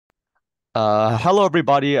Hello,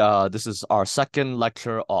 everybody. This is our second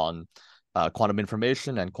lecture on quantum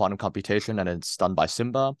information and quantum computation, and it's done by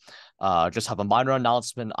Simba. Just have a minor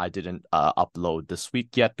announcement. I didn't upload this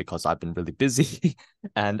week yet because I've been really busy,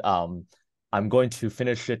 and I'm going to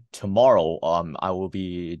finish it tomorrow. I will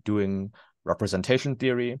be doing representation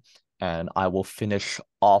theory, and I will finish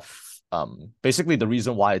off basically the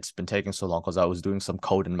reason why it's been taking so long because I was doing some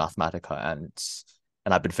code in Mathematica,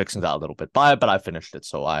 and I've been fixing that a little bit. But I finished it,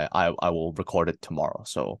 so I will record it tomorrow.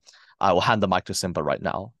 So I will hand the mic to Simba right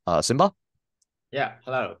now. Simba, Yeah,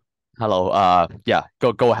 hello. hello. Yeah,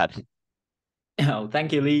 go ahead. Oh,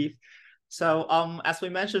 thank you, Lee. So, as we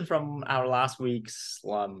mentioned from our last week's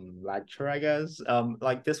lecture, I guess,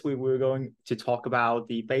 like this week we're going to talk about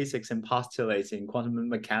the basics and postulates in quantum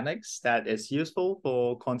mechanics that is useful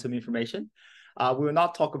for quantum information. We will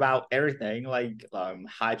not talk about everything like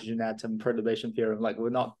hydrogen atom perturbation theorem. Like we'll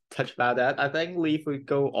not touch about that. I think Lee will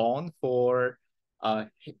go on for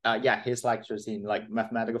yeah, his lectures in like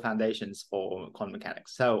mathematical foundations for quantum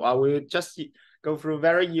mechanics. So I will just go through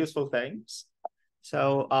very useful things.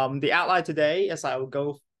 So the outline today is I will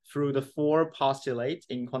go through the four postulates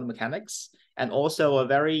in quantum mechanics, and also a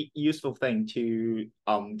very useful thing to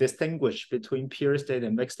distinguish between pure state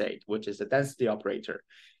and mixed state, which is a density operator,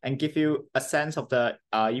 and give you a sense of the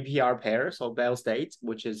UPR pairs or Bell state,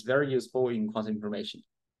 which is very useful in quantum information.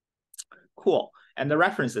 Cool. And the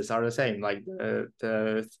references are the same, like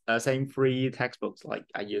the same three textbooks like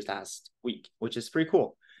I used last week, which is pretty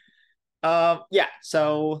cool. Yeah,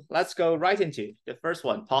 so let's go right into the first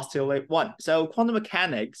one, postulate one. So quantum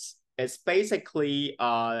mechanics is basically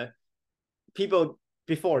people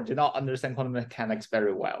before did not understand quantum mechanics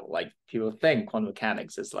very well. Like people think quantum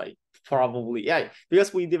mechanics is like probably yeah,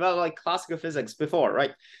 because we developed like classical physics before,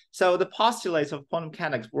 right? So the postulates of quantum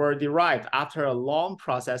mechanics were derived after a long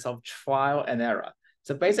process of trial and error.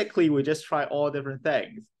 So basically, we just try all different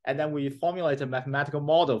things, and then we formulate a mathematical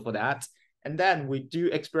model for that, and then we do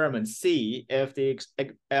experiments, see if the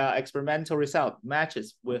experimental result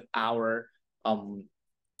matches with our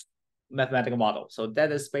mathematical model. So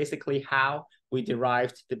that is basically how we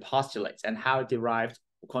derived the postulates and how it derived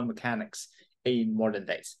quantum mechanics in modern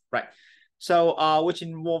days, right? So which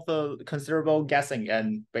involve a considerable guessing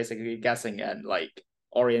and basically guessing and like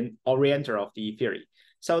orienter of the theory.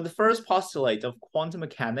 So the first postulate of quantum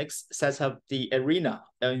mechanics sets up the arena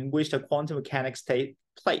in which the quantum mechanics take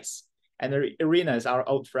place. And the arena is our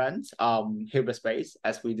old friend, Hilbert space,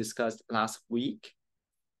 as we discussed last week.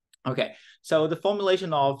 Okay, so the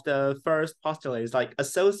formulation of the first postulate is like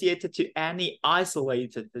associated to any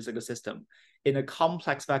isolated physical system in a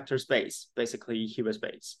complex vector space, basically Hilbert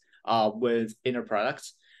space, with inner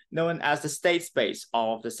products, known as the state space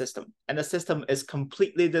of the system. And the system is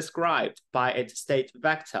completely described by its state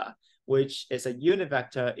vector, which is a unit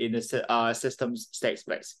vector in the system's state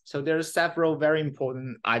space. So there are several very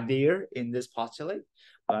important ideas in this postulate.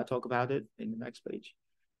 I'll talk about it in the next page.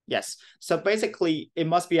 Yes. So basically, it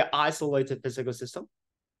must be an isolated physical system,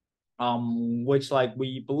 which like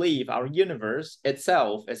we believe our universe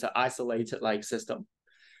itself is an isolated like system.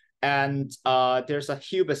 And there's a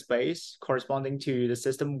Hilbert space corresponding to the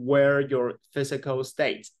system where your physical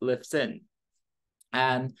state lives in.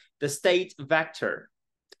 And the state vector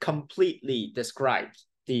completely describes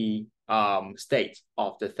the state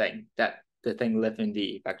of the thing that the thing lives in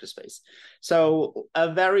the vector space. So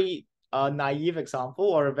a very naive example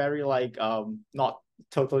or a very like not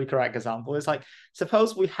totally correct example is like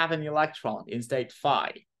suppose we have an electron in state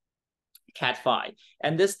phi cat phi,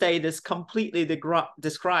 and this state is completely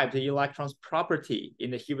describe the electron's property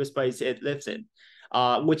in the Hilbert space it lives in,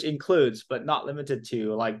 which includes but not limited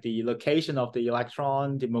to like the location of the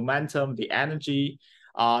electron, the momentum, the energy,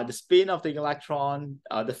 the spin of the electron,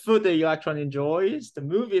 the food the electron enjoys, the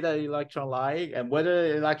movie that the electron like, and whether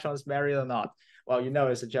the electron is married or not. Well, you know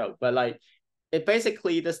it's a joke, but like it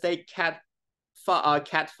basically the state cat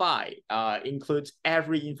phi includes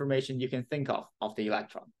every information you can think of the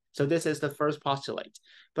electron. So this is the first postulate.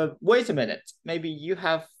 But wait a minute, maybe you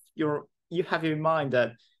have in mind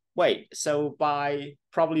that wait, so by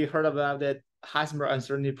probably you heard about it Heisenberg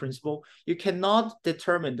uncertainty principle, you cannot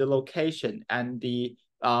determine the location and the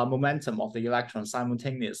momentum of the electron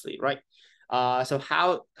simultaneously, right? So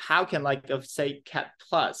how can like say cat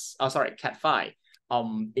phi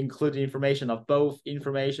include information of both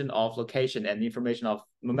information of location and information of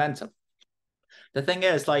momentum? The thing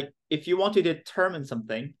is, like, if you want to determine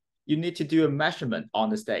something, you need to do a measurement on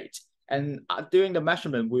the state, and doing the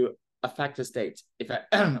measurement will affect the state. If it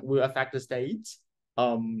will affect the state,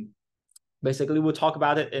 um, basically we'll talk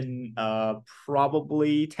about it in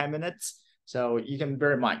probably 10 minutes. So you can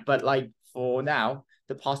bear in mind. But like for now,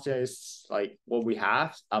 the postulate is like what we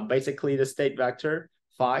have. Basically, the state vector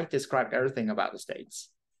phi describes everything about the states.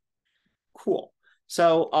 Cool.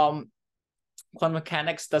 So quantum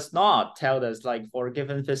mechanics does not tell us, like, for a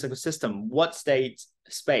given physical system, what state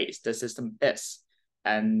space the system is.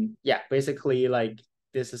 And yeah, basically, like,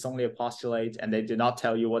 this is only a postulate, and they do not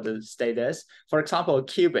tell you what the state is. For example, a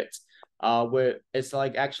qubit, where it's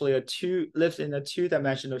like actually lives in a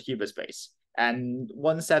two-dimensional Hilbert space, and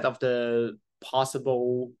one set of the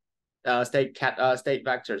possible state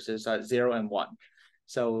vectors is 0 and 1.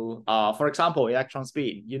 So for example, electron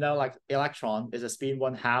spin, like electron is a spin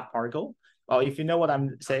 1/2 particle. Well, if you know what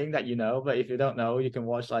I'm saying, that you know, but if you don't know, you can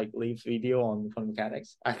watch like Leaf's video on quantum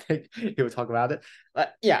mechanics. I think he will talk about it.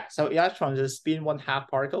 But yeah, so electron is a spin 1/2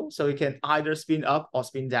 particle, so it can either spin up or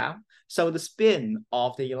spin down. So the spin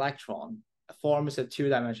of the electron forms a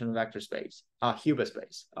two-dimensional vector space, Hilbert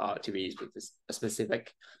space, to be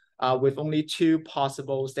specific, with only two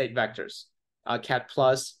possible state vectors, cat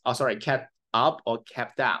up or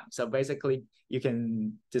cat down. So basically, you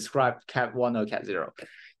can describe cat 1 or cat 0.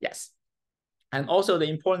 Yes. And also the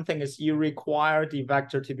important thing is you require the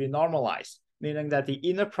vector to be normalized, meaning that the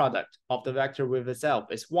inner product of the vector with itself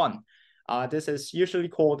is 1. This is usually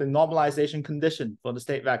called the normalization condition for the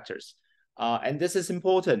state vectors. And this is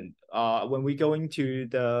important when we go into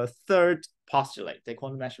the third postulate, the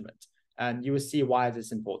quantum measurement. And you will see why this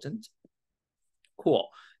is important. Cool.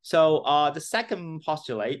 So the second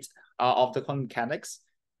postulate of the quantum mechanics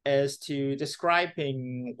is to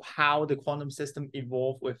describing how the quantum system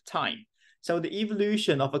evolved with time. So the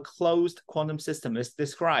evolution of a closed quantum system is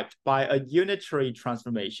described by a unitary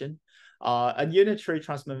transformation. A unitary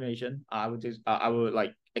transformation, I will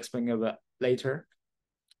like explain a bit later.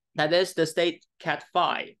 That is, the state cat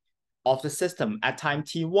phi of the system at time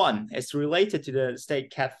t1 is related to the state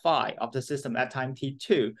cat phi of the system at time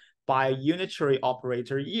t2 by a unitary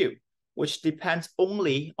operator u, which depends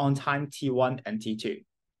only on time t1 and t2.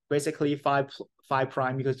 Basically, phi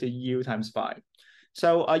prime equals to u times phi.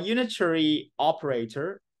 So a unitary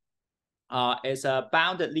operator is a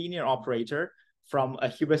bounded linear operator from a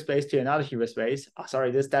Hilbert space to another Hilbert space.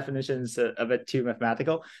 Sorry, this definition is a bit too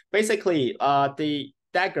mathematical. Basically, the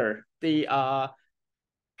dagger, the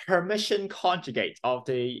Hermitian conjugate of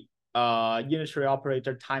the unitary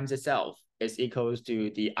operator times itself is equals to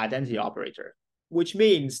the identity operator, which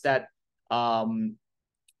means that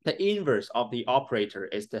the inverse of the operator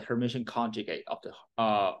is the Hermitian conjugate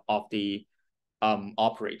of the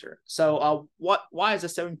operator. So why is it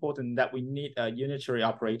so important that we need a unitary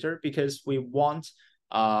operator? Because we want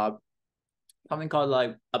something called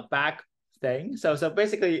like a back thing. So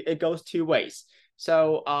basically it goes two ways.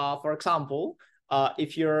 So for example,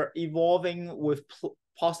 if you're evolving with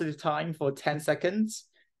positive time for 10 seconds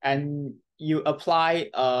and you apply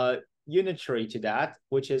a unitary to that,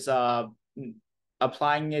 which is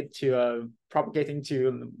applying it to propagating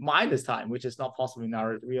to minus time, which is not possible in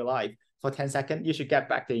our real life, for 10 seconds, you should get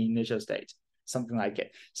back the initial state, something like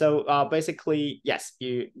it. So basically, yes,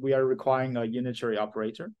 we are requiring a unitary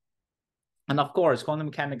operator. And of course, quantum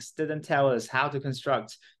mechanics didn't tell us how to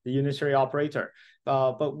construct the unitary operator,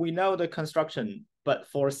 but we know the construction, but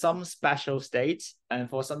for some special states and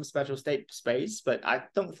for some special state space, but I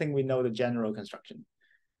don't think we know the general construction.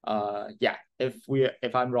 Yeah,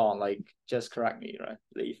 if I'm wrong, like just correct me, right?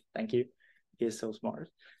 Leave. Thank you. He's so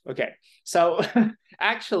smart. Okay, so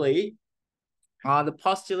actually, the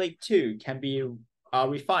postulate 2 can be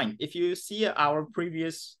refined. If you see our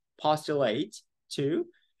previous postulate 2,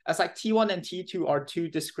 it's like T1 and T2 are two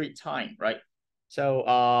discrete time, right?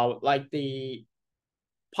 So like the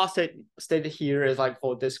postulate stated here is like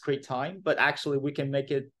for discrete time, but actually we can make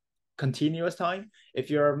it continuous time if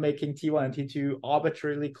you're making T1 and T2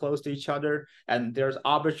 arbitrarily close to each other and there's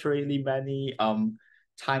arbitrarily many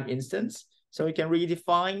time instants. So we can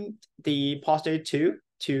redefine the postulate 2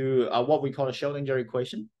 to what we call a Schrodinger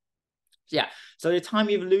equation. Yeah, so the time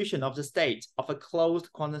evolution of the state of a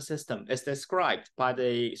closed quantum system is described by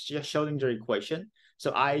the Schrodinger equation.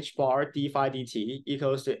 So IH bar d phi dt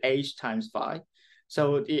equals to h times phi.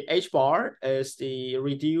 So the h bar is the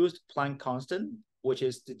reduced Planck constant, which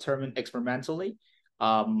is determined experimentally.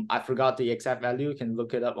 I forgot the exact value. You can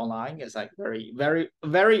look it up online. It's like very, very,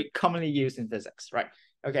 very commonly used in physics, right?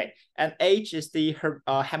 Okay, and h is the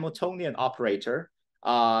Hamiltonian operator.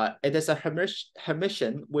 It is a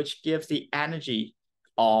Hermitian, which gives the energy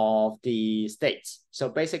of the states. So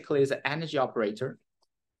basically, it's an energy operator.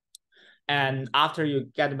 And after you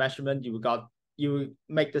get the measurement, you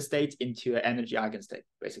make the state into an energy eigenstate,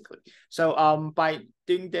 basically. So by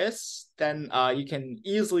doing this, then you can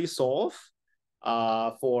easily solve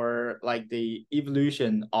for like the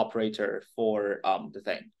evolution operator for the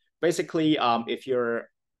thing. Basically, if you're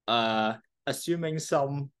assuming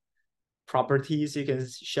some properties, you can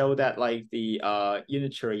show that like the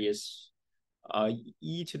unitary is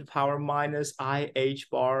e to the power minus I h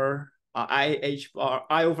bar I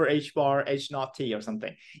over h bar h naught t or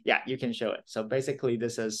something. Yeah, you can show it. So basically,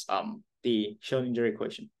 this is the Schrodinger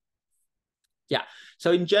equation. Yeah.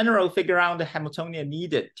 So in general, figure out the Hamiltonian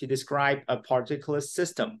needed to describe a particular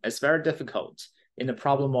system is very difficult in the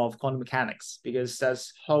problem of quantum mechanics, because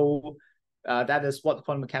that is what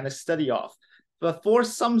quantum mechanics study of. But for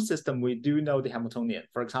some system, we do know the Hamiltonian.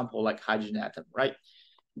 For example, like hydrogen atom, right?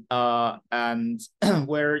 And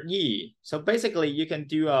where E. So basically, you can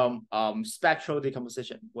do spectral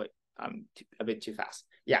decomposition. Wait, I'm a bit too fast.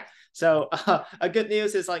 Yeah. So a good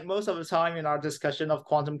news is like most of the time in our discussion of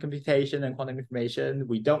quantum computation and quantum information,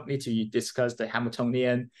 we don't need to discuss the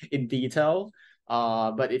Hamiltonian in detail.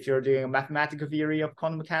 But if you're doing a mathematical theory of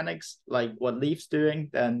quantum mechanics, like what Leif's doing,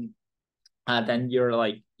 then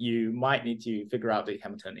you might need to figure out the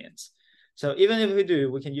Hamiltonians. So even if we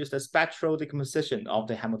do, we can use the spectral decomposition of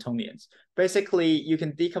the Hamiltonians. Basically, you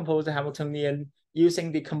can decompose the Hamiltonian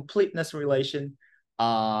using the completeness relation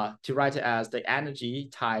to write it as the energy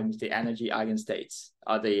times the energy eigenstates.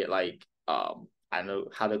 The I don't know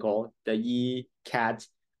how to call it, the E, cat,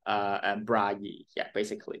 and bra E. Yeah,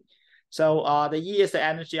 basically. So the E is the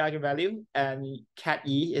energy eigenvalue, and cat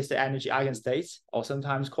E is the energy eigenstate, or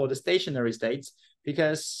sometimes called the stationary states,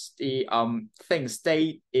 because the things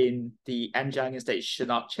stay in the energy eigenstate should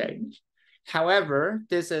not change. However,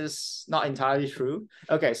 this is not entirely true.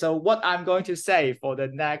 Okay, so what I'm going to say for the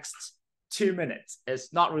next 2 minutes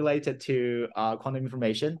is not related to quantum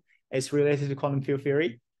information. It's related to quantum field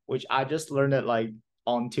theory, which I just learned it like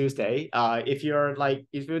on Tuesday. If you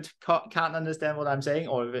can't understand what I'm saying,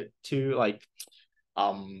 or if it's too like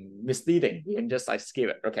misleading, you can just like skip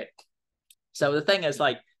it. Okay. So the thing is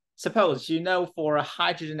like, suppose for a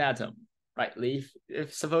hydrogen atom, right, Leif?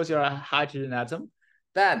 If suppose you're a hydrogen atom,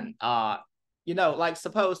 then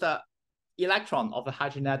suppose the electron of a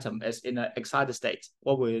hydrogen atom is in an excited state,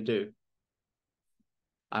 what will you do?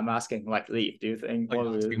 I'm asking like Leif, do you think what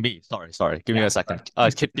will you... me? Sorry. Give me a second.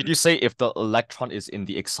 Right. Did you say if the electron is in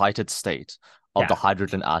the excited state of the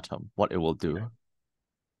hydrogen atom, what it will do?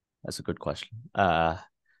 That's a good question.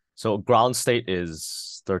 So ground state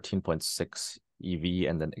is 13.6 eV,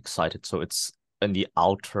 and then excited, so it's in the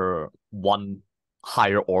outer one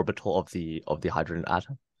higher orbital of the hydrogen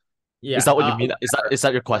atom. Yeah. Is that what you mean? Is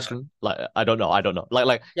that your question? Like I don't know.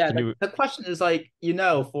 Like yeah. The question is like,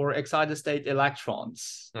 for excited state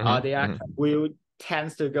electrons, they actually will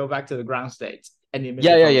tends to go back to the ground state and emit.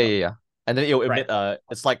 Yeah. And then it'll emit.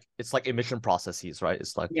 It's like emission processes, right?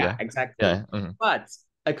 It's like exactly. Yeah. But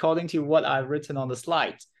according to what I've written on the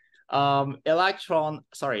slide, the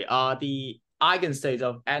eigenstates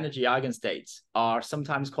of energy eigenstates are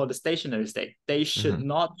sometimes called the stationary state. They should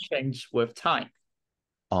not change with time.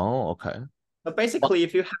 Oh, okay. But basically,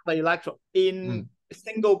 if you have an electron in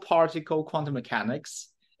single particle quantum mechanics,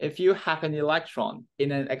 if you have an electron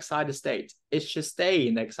in an excited state, it should stay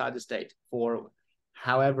in the excited state for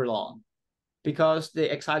however long, because the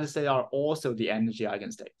excited state are also the energy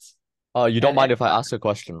eigenstates. You don't mind if I ask a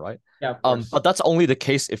question, right? Yeah, of course. But that's only the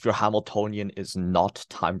case if your Hamiltonian is not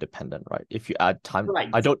time dependent, right? If you add time, right.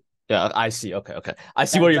 I don't. Yeah, I see. Okay. I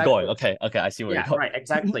see where you're going. Okay. I see where you're going. Right.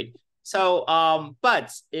 Exactly. So,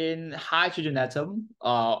 but in hydrogen atom,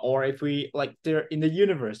 or if we like there in the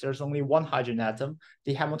universe, there's only one hydrogen atom.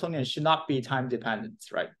 The Hamiltonian should not be time dependent,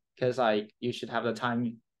 right? Because you should have the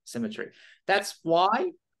time symmetry. That's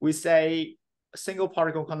why we say single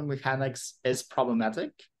particle quantum mechanics is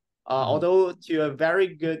problematic. Although to a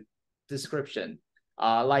very good description,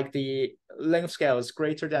 like the length scale is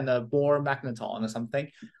greater than a Bohr magneton or something,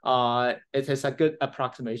 it is a good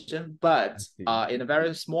approximation, but in a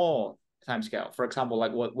very small time scale. For example,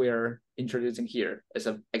 like what we're introducing here is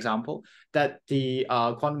an example that the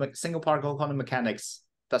single particle quantum mechanics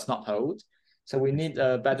does not hold. So we need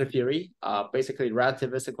a better theory, basically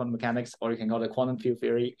relativistic quantum mechanics, or you can call it quantum field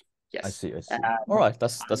theory. Yes. I see. All right,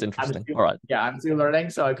 that's interesting. All right. Yeah, I'm still learning,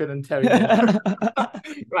 so I couldn't tell you more.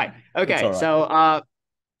 Right. Okay. Right. So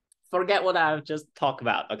forget what I've just talked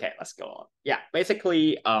about. Okay, let's go on. Yeah,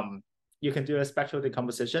 basically, you can do a spectral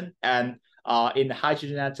decomposition, and in the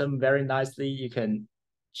hydrogen atom, very nicely, you can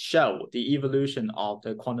show the evolution of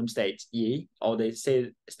the quantum state E, or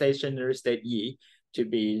the stationary state E, to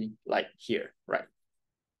be like here, right?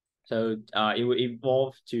 So it will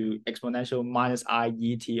evolve to exponential minus I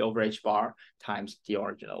et over h bar times the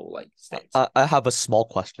original like state. I have a small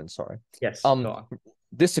question. Sorry. Yes. Go on.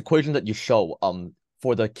 this equation that you show,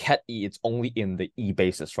 for the ket E, it's only in the E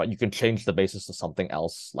basis, right? You can change the basis to something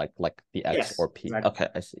else, like the X Yes, or P. exactly. Okay,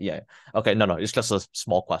 I see. Yeah. Okay, no, it's just a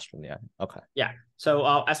small question. Yeah. Okay. Yeah.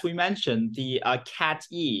 So as we mentioned, the ket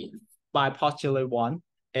E by postulate 1,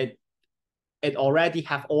 it already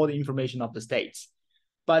have all the information of the states.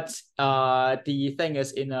 But the thing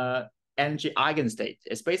is, in a energy eigenstate,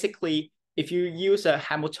 it's basically if you use a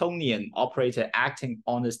Hamiltonian operator acting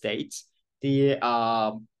on the states, the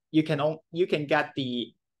you can get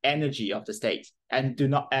the energy of the state and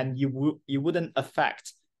you wouldn't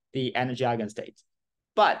affect the energy eigenstate.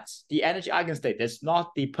 But the energy eigenstate is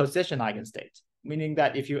not the position eigenstate, meaning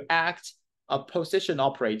that if you act a position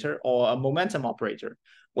operator or a momentum operator,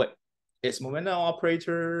 what is momentum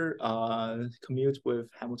operator commute with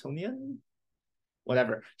Hamiltonian?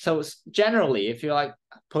 Whatever. So generally, if you like,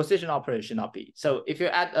 position operator should not be. So if you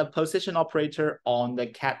add a position operator on the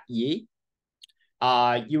ket E,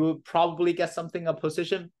 you will probably get something a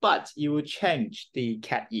position, but you will change the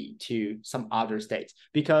ket E to some other state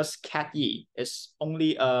because ket E is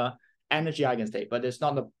only a energy eigenstate, but it's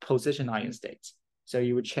not a position eigenstate. So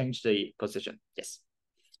you would change the position. Yes.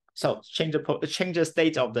 So change the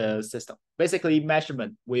state of the system. Basically,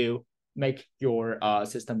 measurement will make your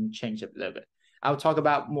system change a little bit. I'll talk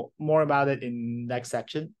about more about it in next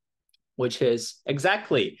section, which is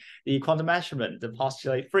exactly the quantum measurement, the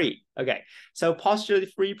postulate 3. Okay, so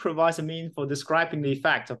postulate 3 provides a mean for describing the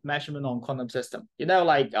effect of measurement on quantum system. You know,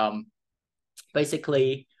 like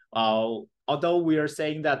basically, although we are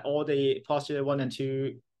saying that all the postulate 1 and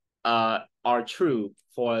 2 are true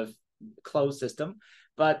for a closed system,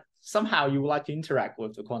 but somehow you would like to interact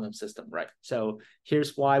with the quantum system, right? So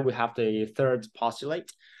here's why we have the third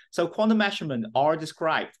postulate. So quantum measurement are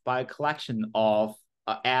described by a collection of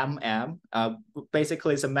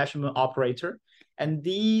basically it's a measurement operator. And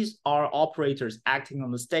these are operators acting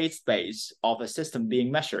on the state space of a system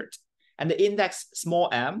being measured. And the index small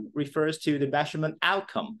m refers to the measurement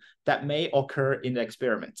outcome that may occur in the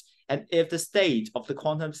experiment. And if the state of the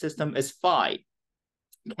quantum system is phi,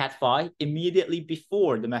 ket phi, immediately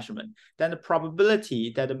before the measurement, then the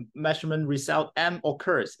probability that the measurement result m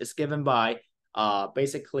occurs is given by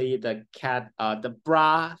basically the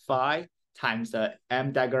bra phi times the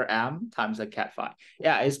m dagger m times the ket phi.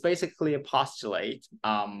 Yeah, it's basically a postulate.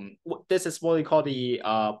 This is what we call the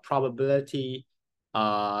probability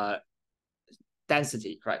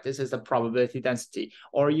density, right? This is the probability density,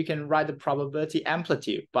 or you can write the probability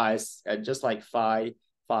amplitude by just like phi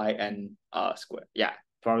and square. Yeah,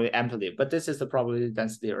 probably amplitude, but this is the probability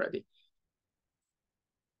density already.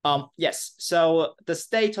 Yes, so the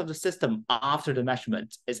state of the system after the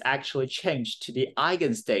measurement is actually changed to the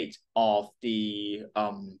eigenstate of the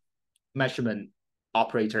measurement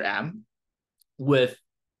operator m with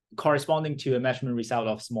corresponding to a measurement result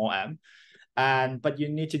of small m. But you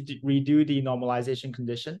need to redo the normalization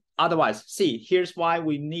condition. Otherwise, see, here's why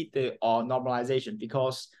we need the normalization,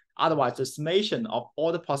 because otherwise the summation of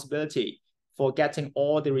all the possibility for getting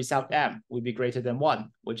all the result m would be greater than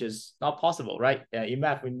 1, which is not possible, right? In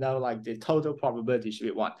math, we know like the total probability should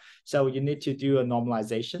be 1. So you need to do a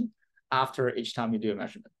normalization after each time you do a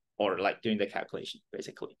measurement, or like doing the calculation,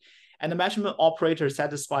 basically. And the measurement operator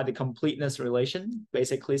satisfy the completeness relation,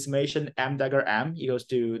 basically summation m dagger m equals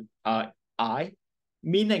to I,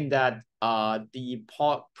 meaning that the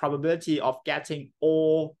probability of getting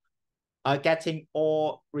all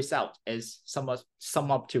result is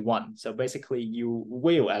sum up to 1. So basically, you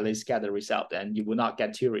will at least get a result, and you will not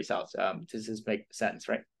get 2 results. This is make sense,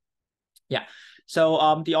 right? Yeah.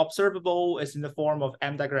 So the observable is in the form of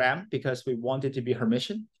m dagger m because we want it to be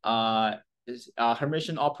Hermitian.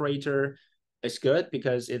 Hermitian operator is good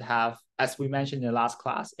because it have, as we mentioned in the last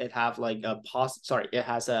class, it have like it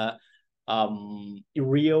has a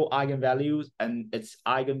real eigenvalues, and its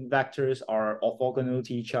eigenvectors are orthogonal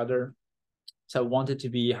to each other. So want it to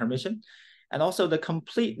be Hermitian. And also the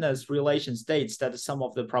completeness relation states that the sum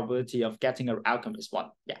of the probability of getting an outcome is 1.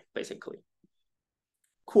 Yeah, basically.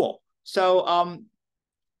 Cool. So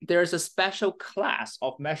there's a special class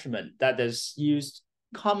of measurement that is used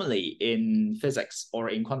commonly in physics or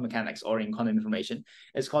in quantum mechanics or in quantum information.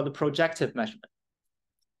 It's called the projective measurement.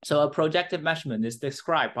 So a projective measurement is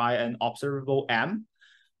described by an observable m.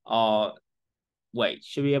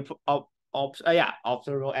 Should we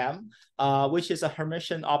observable m, which is a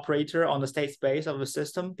Hermitian operator on the state space of a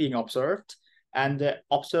system being observed. And the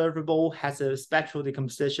observable has a spectral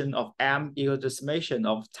decomposition of m equal to the summation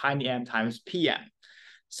of tiny m times pm.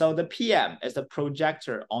 So the pm is the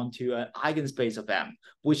projector onto an eigenspace of m,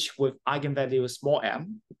 which with eigenvalue small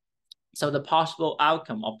m. So the possible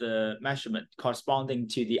outcome of the measurement corresponding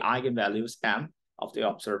to the eigenvalues m of the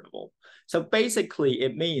observable. So basically,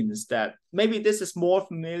 it means that maybe this is more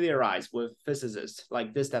familiarized with physicists,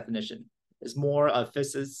 like this definition is more a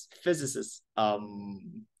physicist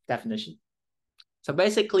definition. So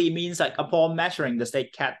basically, it means like upon measuring the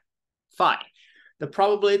state cat phi, the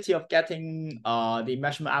probability of getting the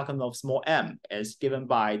measurement outcome of small m is given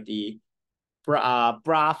by the bra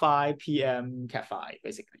phi pm cat phi,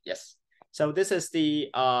 basically. Yes. So this is the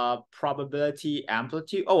probability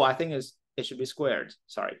amplitude. Oh, I think it should be squared.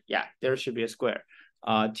 Sorry. Yeah, there should be a square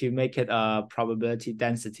to make it a probability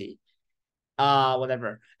density.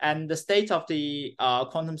 Whatever. And the state of the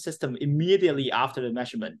quantum system immediately after the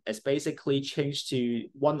measurement is basically changed to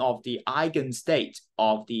one of the eigenstate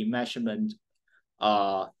of the measurement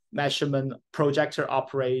projector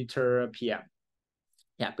operator PM.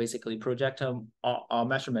 Yeah, basically projector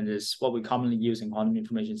measurement is what we commonly use in quantum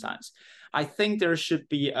information science. I think there should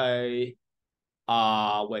be a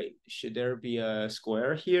wait, should there be a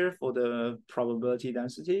square here for the probability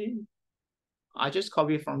density? I just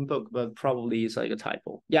copied from book, but probably it's like a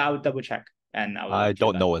typo. Yeah, I will double check and I will I let you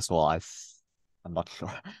don't know. know as well. I'm not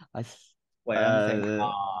sure. I Wait, let me think.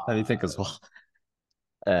 let me think as well.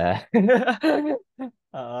 I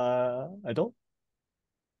don't.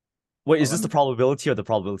 Wait, is this the probability or the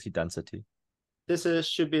probability density? This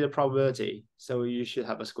should be the probability, so you should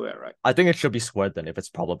have a square, right? I think it should be squared then if it's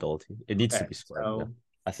probability. It needs to Okay, be squared. so Yeah,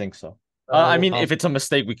 I think so. so I mean, if it's a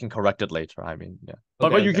mistake, we can correct it later. I mean, yeah.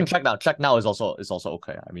 But you can check now. Check now is also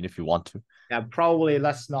okay. I mean, if you want to. yeah, probably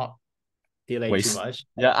let's not delay too much.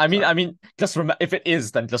 Yeah, I mean, just remember if it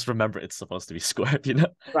is, then just remember it's supposed to be squared, you know?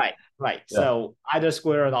 Right. Yeah. So either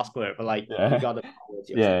square or not square, but like Yeah. you got the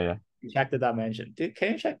probability. Yeah. You check the dimension.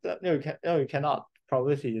 Can you check that? No, you cannot.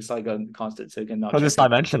 Probability is like a constant, so you cannot. But it's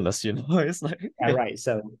dimensionless, you know. It's like yeah, right.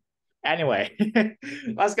 So anyway,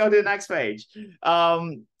 let's go to the next page.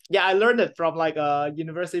 Yeah, I learned it from like a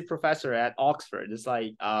university professor at Oxford. It's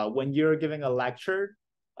like when you're giving a lecture,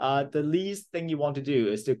 the least thing you want to do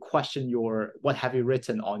is to question what have you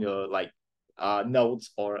written on your like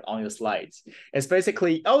notes or on your slides. It's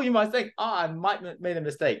basically, oh, you might think, I might have made a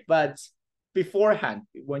mistake, but beforehand,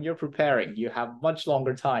 when you're preparing, you have much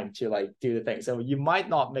longer time to like do the thing. So you might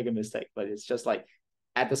not make a mistake, but it's just like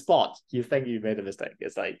at the spot, you think you made a mistake.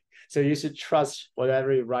 It's like, so you should trust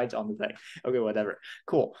whatever you write on the thing. Okay, whatever.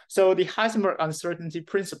 Cool. So the Heisenberg uncertainty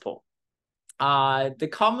principle. The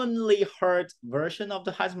commonly heard version of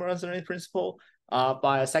the Heisenberg uncertainty principle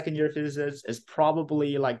by a second year physicist is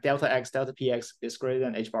probably like delta x, delta px is greater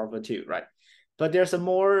than h bar over 2, right? But there's a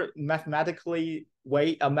more mathematical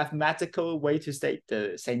way to state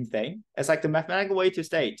the same thing. It's like the mathematical way to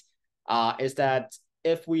state is that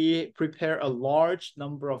if we prepare a large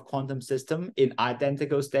number of quantum systems in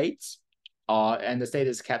identical states, and the state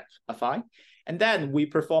is kept phi, and then we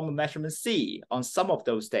perform a measurement C on some of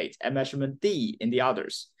those states and measurement D in the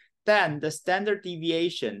others, then the standard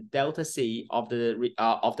deviation delta C of the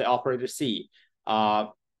operator C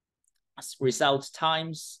results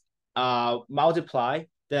times multiply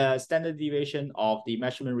the standard deviation of the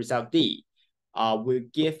measurement result D will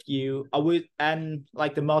give you and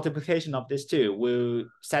like the multiplication of this two will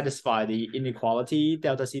satisfy the inequality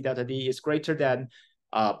delta C delta D is greater than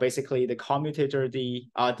basically the commutator the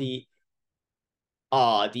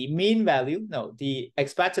mean value, no, the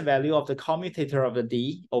expected value of the commutator of the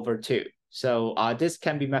D over 2. So this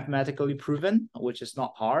can be mathematically proven, which is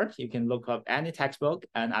not hard. You can look up any textbook,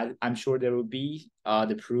 and I'm sure there will be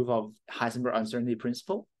the proof of Heisenberg uncertainty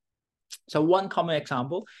principle. So one common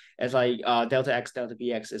example is like delta x delta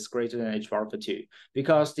bx is greater than h bar over 2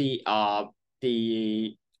 because the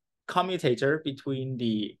commutator between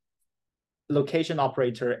the location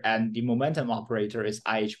operator and the momentum operator is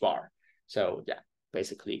IH bar. So yeah,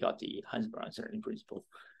 basically got the Heisenberg uncertainty principle.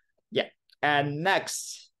 Yeah, and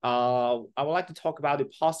next, I would like to talk about the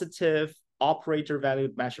positive operator value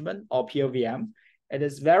measurement or POVM. It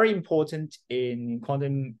is very important in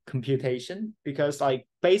quantum computation because like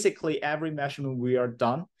basically every measurement we are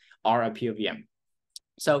done are a POVM.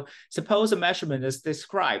 So suppose a measurement is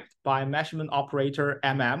described by a measurement operator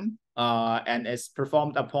MM and is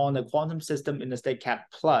performed upon a quantum system in the state cat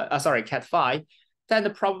phi, then the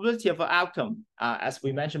probability of an outcome, as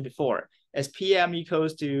we mentioned before, is PM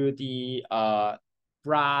equals to the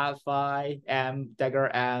bra phi m dagger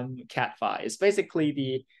m cat phi. It's basically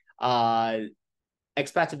the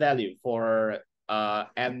expected value for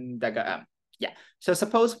m dagger m. Yeah. So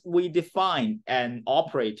suppose we define an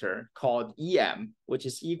operator called EM, which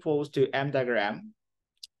is equals to m dagger m.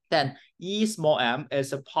 Then E small m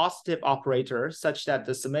is a positive operator such that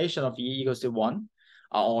the summation of E equals to 1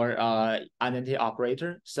 or identity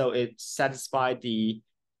operator. So it satisfies the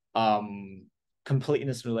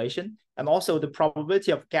completeness relation. And also the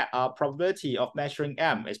probability of measuring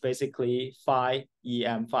M is basically phi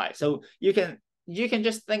EM phi. So you can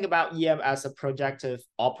just think about EM as a projective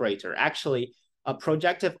operator. Actually, a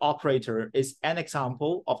projective operator is an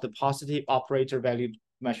example of the positive operator value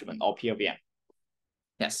measurement, or POVM.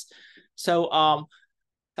 Yes. So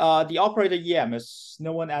the operator EM is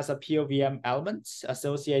known as a POVM element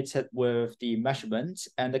associated with the measurement,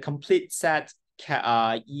 and the complete set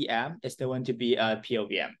EM is going to be a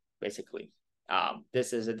POVM, basically.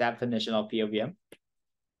 This is a definition of POVM.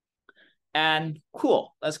 And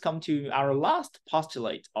cool, let's come to our last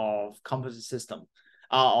postulate of composite system,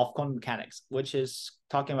 of quantum mechanics, which is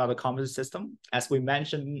talking about the composite system, as we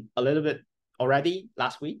mentioned a little bit already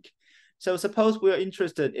last week. So suppose we are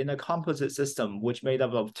interested in a composite system which made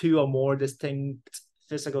up of two or more distinct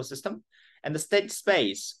physical systems, and the state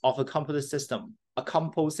space of a composite system, a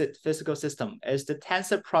composite physical system, is the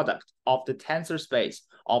tensor product of the tensor space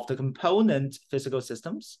of the component physical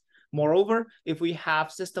systems. Moreover, if we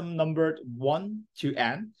have system numbered 1 to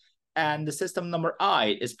n, and the system number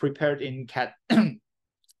I is prepared in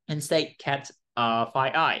state cat phi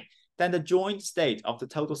I, then the joint state of the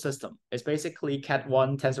total system is basically cat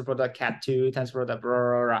 1 tensor product cat 2 tensor product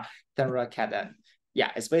tensor product cat n.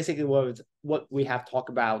 Yeah, it's basically what we have talked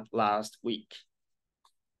about last week.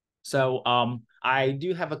 So I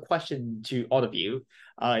do have a question to all of you,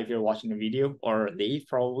 if you're watching the video, or Lee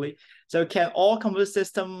probably. So can all composite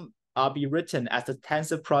system be written as the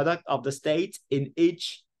tensor product of the state in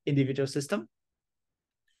each individual system?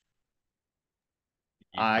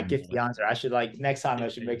 I give the answer. I should next time I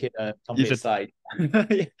should make it a complete slide.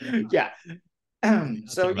 Yeah.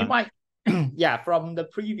 So you might, yeah, from the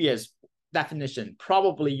previous definition,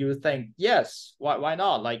 probably you think, yes, why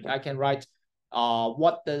not? Like I can write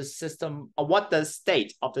what the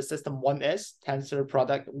state of the system 1 is, tensor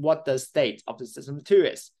product, what the state of the system 2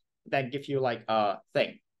 is, then give you like a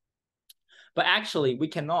thing. But actually we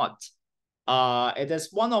cannot. It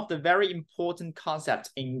is one of the very important concepts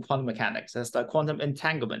in quantum mechanics, as the quantum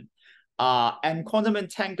entanglement. And quantum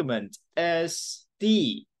entanglement is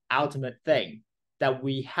the ultimate thing that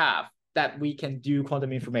we have, that we can do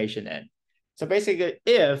quantum information in. So basically,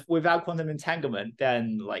 if without quantum entanglement,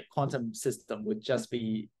 then like quantum system would just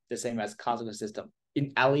be the same as classical system,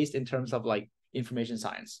 at least in terms of like information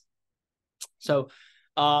science. So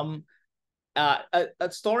a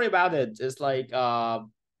story about it is like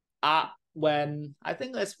when I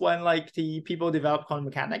think that's when like the people develop quantum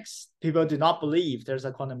mechanics, people do not believe there's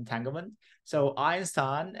a quantum entanglement. So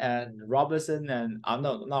Einstein and Robertson and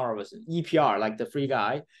no, not Robertson, EPR, like the free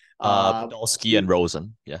guy, Podolsky and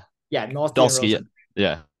Rosen. Yeah, Norsky and Podolsky, Rosen.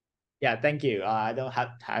 Yeah, thank you. I don't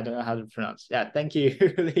know how to pronounce. Yeah, thank you,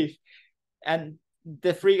 Leaf. And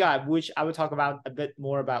the free guy, which I will talk about a bit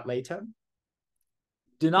more about later,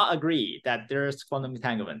 do not agree that there's quantum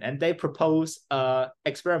entanglement, and they propose an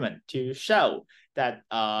experiment to show that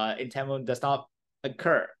entanglement does not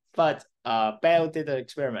occur. But Bell did the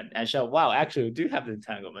experiment and showed, wow, actually we do have the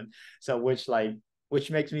entanglement. So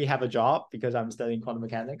which makes me have a job because I'm studying quantum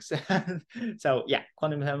mechanics. So yeah,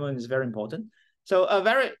 quantum entanglement is very important. So a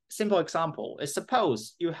very simple example is,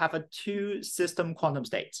 suppose you have a two system quantum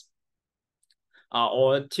states.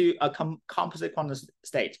 Or a composite quantum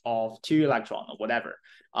state of 2 electrons or whatever.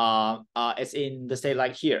 It's in the state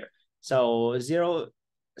like here. So 0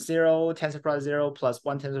 tensor product 0 plus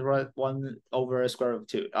 1 tensor product 1 over square root of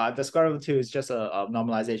 2. The square root of 2 is just a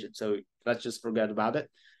normalization. So let's just forget about it.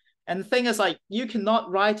 And the thing is, like, you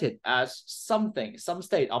cannot write it as some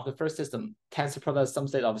state of the first system, tensor product some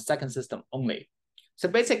state of the second system only. So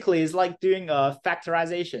basically, it's like doing a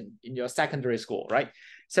factorization in your secondary school, right?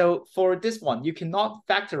 So for this one, you cannot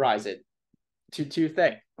factorize it to two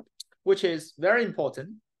things, which is very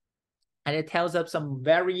important. And it tells us some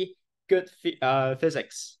very good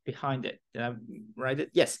physics behind it. Did I write it?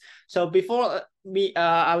 Yes. So before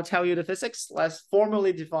I will tell you the physics, let's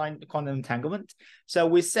formally define quantum entanglement. So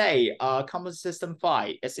we say composite system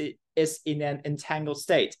phi is in an entangled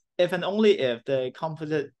state if and only if the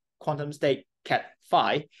composite quantum state cat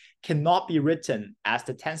phi cannot be written as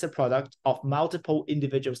the tensor product of multiple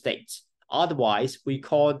individual states. Otherwise, we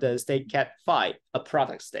call the state cat phi a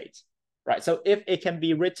product state, right? So if it can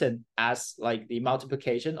be written as like the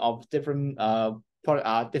multiplication of different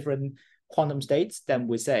different quantum states, then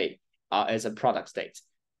we say it's a product state.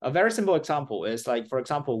 A very simple example is like, for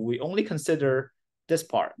example, we only consider this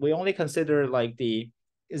part. We only consider like the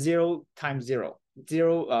 0 times 0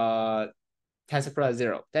 tensor product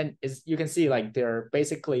 0, then you can see like they're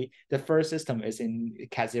basically, the first system is in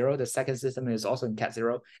cat 0, the second system is also in cat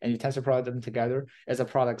 0, and you tensor product them together as a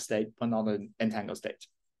product state but not an entangled state.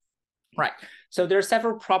 Right. So there are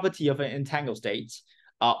several properties of an entangled state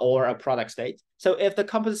or a product state. So if the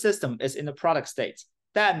composite system is in the product state,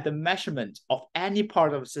 then the measurement of any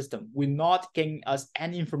part of the system will not gain us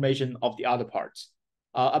any information of the other parts.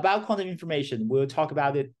 About quantum information, we'll talk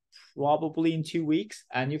about it probably in 2 weeks.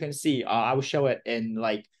 And you can see, I will show it in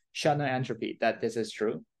like Shannon entropy that this is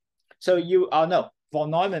true. So you no,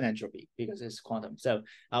 von Neumann entropy because it's quantum. So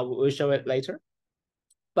we'll show it later.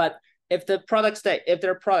 But if they're product state,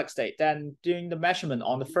 then doing the measurement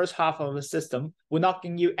on the first half of the system will not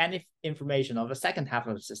give you any information of the second half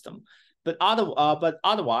of the system. But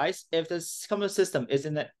otherwise, if the composite system is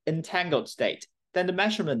in an entangled state, then the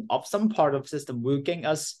measurement of some part of the system will gain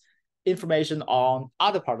us information on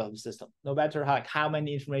other part of the system, no matter how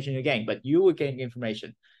many information you gain, but you will gain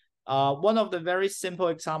information. One of the very simple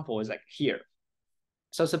example is like here.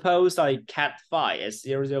 So suppose like cat phi is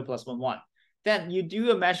 0, 0 plus 1, 1. Then you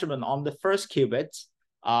do a measurement on the first qubit,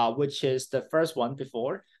 which is the first one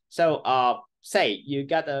before. So say you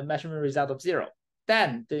get a measurement result of 0.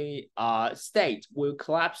 Then the state will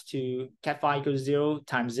collapse to cat phi equals 0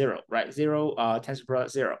 times 0, right? 0 tensor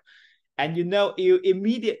product 0. And you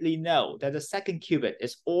immediately know that the second qubit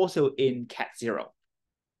is also in cat 0.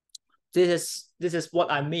 This is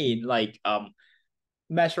what I mean, like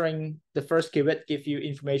measuring the first qubit give you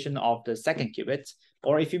information of the second qubit.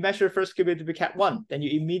 Or if you measure the first qubit to be cat 1, then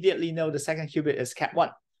you immediately know the second qubit is cat 1.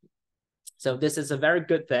 So this is a very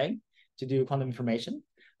good thing to do quantum information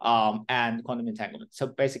and quantum entanglement. So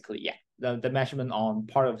basically, yeah, the measurement on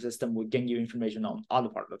part of the system will gain you information on other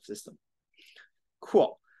part of the system.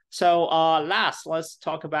 Cool. So last, let's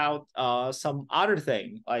talk about some other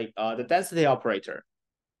thing, like the density operator.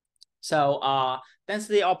 So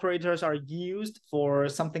density operators are used for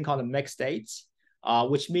something called a mixed states,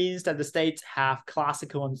 which means that the states have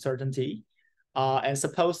classical uncertainty. And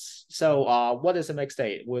suppose, so what is a mixed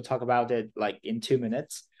state? We'll talk about it like in 2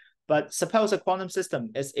 minutes. But suppose a quantum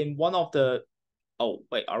system is in one of the, oh,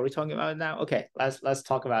 wait, are we talking about it now? Okay, let's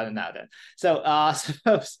talk about it now then. So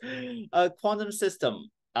suppose a quantum system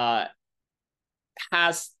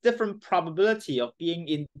has different probability of being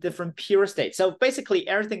in different pure states. So basically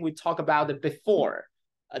everything we talk about it before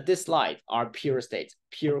this slide are pure states,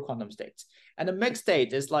 pure quantum states. And the mixed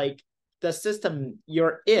state is like the system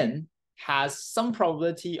you're in has some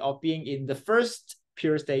probability of being in the first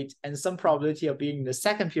pure state and some probability of being in the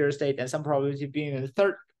second pure state and some probability of being in the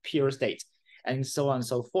third pure state and so on and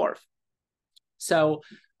so forth. So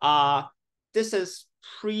this is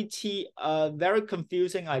pretty very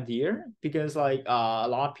confusing idea because like a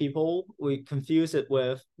lot of people we confuse it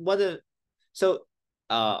with what a so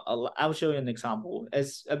I'll show you an example.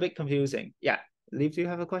 It's a bit confusing. Yeah, Leaf, do you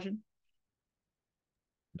have a question?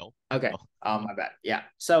 No. Okay. No. My bad. Yeah.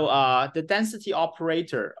 So the density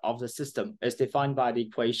operator of the system is defined by the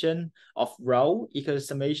equation of rho equals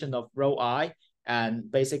summation of rho I and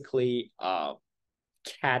basically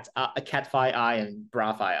cat phi I and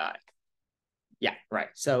bra phi I. Yeah, right.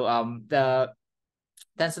 So the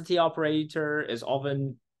density operator is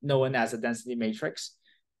often known as a density matrix.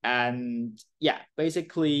 And yeah,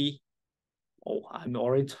 basically, oh, I'm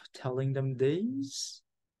already telling them this.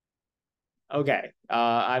 Okay,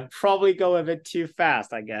 I probably go a bit too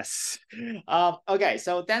fast, I guess. Okay,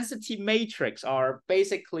 so density matrix are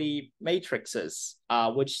basically matrices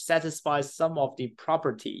which satisfy some of the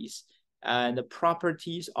properties. And the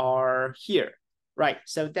properties are here. Right,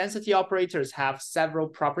 so density operators have several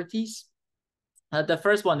properties. The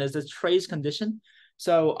first one is the trace condition.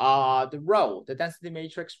 So the rho, the density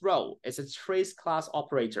matrix rho, is a trace class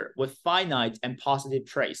operator with finite and positive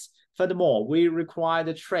trace. Furthermore, we require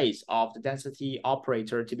the trace of the density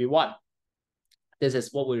operator to be 1. This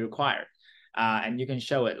is what we require. And you can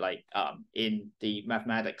show it like in the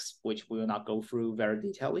mathematics, which we will not go through very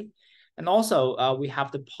detailedly. And also, we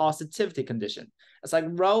have the positivity condition. It's like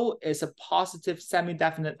rho is a positive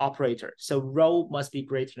semi-definite operator. So rho must be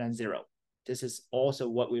greater than 0. This is also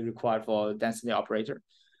what we require for density operator.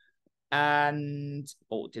 And,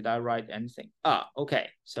 oh, did I write anything? Okay.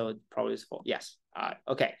 So probably it's 4. Yes.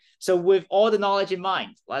 Okay. So with all the knowledge in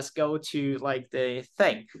mind, let's go to like the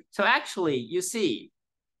thing. So actually, you see,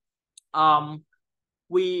 the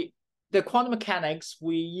quantum mechanics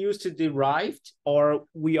we used to derive or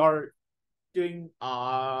we are doing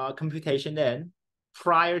computation in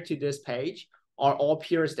prior to this page are all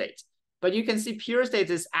pure states. But you can see pure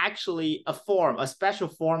state is actually a special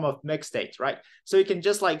form of mixed state, right? So you can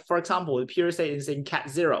just like, for example, the pure state is in cat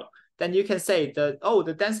 0. Then you can say that, oh,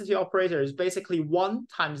 the density operator is basically 1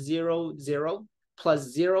 times 0, 0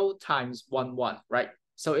 plus 0 times 1, 1, right?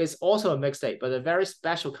 So it's also a mixed state, but a very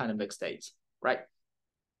special kind of mixed state, right?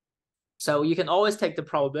 So you can always take the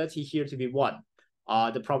probability here to be 1.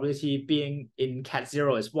 The probability being in cat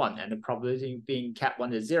 0 is 1, and the probability being cat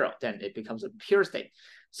 1 is 0. Then it becomes a pure state.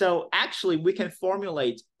 So actually, we can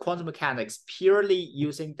formulate quantum mechanics purely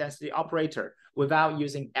using density operator without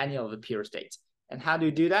using any of the pure states. And how do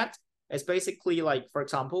you do that? It's basically like, for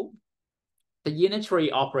example, the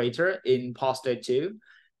unitary operator in postulate 2,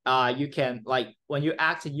 you can, like, when you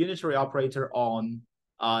act a unitary operator on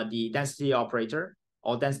the density operator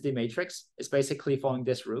or density matrix, it's basically following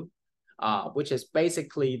this rule, which is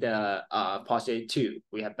basically the postulate 2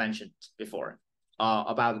 we have mentioned before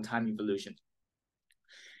about the time evolution.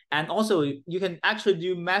 And also, you can actually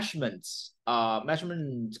do measurements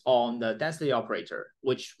on the density operator,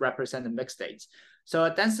 which represent the mixed states. So a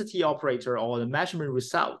density operator or the measurement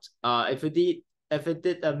result, if it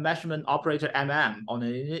did a measurement operator mm on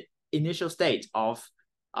an initial state of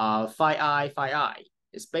phi I,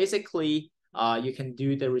 it's basically you can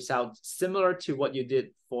do the result similar to what you did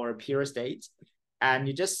for pure state, and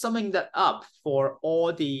you're just summing that up for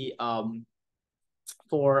all the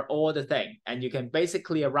thing, and you can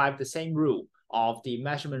basically arrive the same rule of the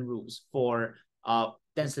measurement rules for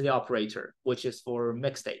density operator, which is for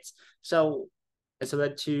mixed states. So it's a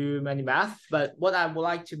bit too many math, but what I would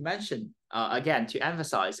like to mention again to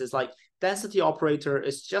emphasize is like density operator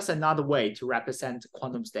is just another way to represent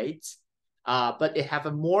quantum states, but it have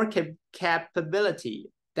a more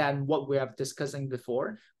capability than what we are discussing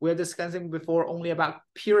before. We're discussing before only about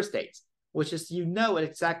pure states, which is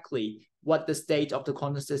exactly what the state of the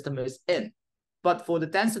quantum system is in. But for the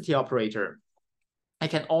density operator, it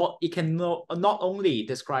can not only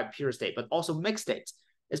describe pure state, but also mixed states.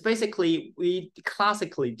 It's basically, we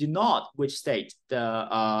classically do not which state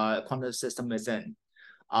the quantum system is in.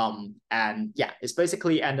 And yeah, it's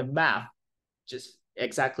basically, and the math just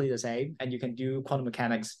exactly the same. And you can do quantum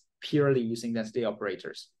mechanics purely using density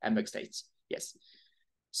operators and mixed states. Yes.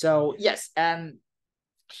 So yes, and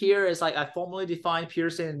here is like I formally define pure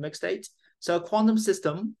state and mixed state. So a quantum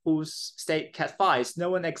system whose state cat phi is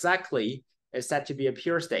known exactly is said to be a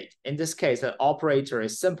pure state. In this case, the operator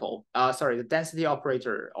is simple. The density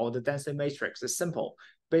operator or the density matrix is simple.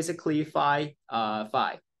 Basically phi.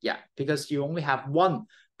 Yeah, because you only have one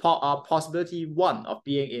possibility 1 of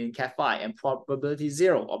being in cat phi and probability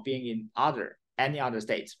 0 of being in any other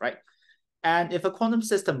states, right? And if a quantum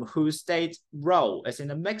system whose state rho is in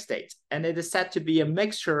a mixed state, and it is said to be a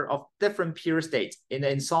mixture of different pure states in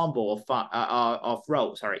the ensemble of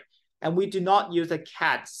rho, and we do not use a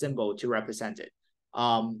cat symbol to represent it.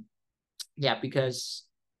 Yeah, because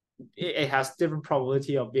it has different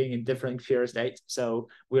probability of being in different pure states. So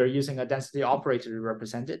we are using a density operator to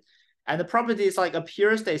represent it. And the property is like a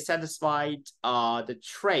pure state satisfied the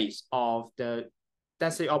trace of the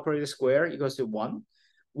density operator square equals to 1.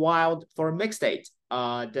 While for a mixed state,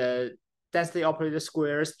 the density operator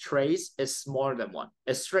square's trace is smaller than 1.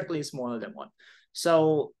 It's strictly smaller than 1.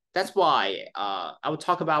 So that's why I will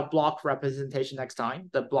talk about block representation next time,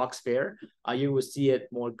 the block sphere. You will see it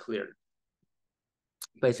more clear,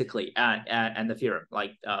 basically, and the theorem,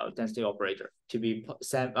 like density operator, to be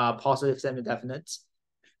positive semi-definite.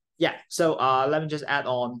 Yeah, so let me just add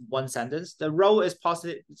on one sentence. The rho is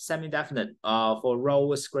positive semi-definite for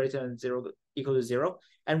rho is greater than 0 equal to 0.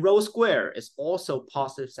 And rho square is also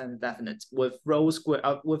positive semi-definite with rho square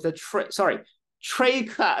with the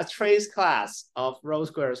trace class of rho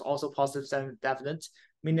square is also positive semi-definite,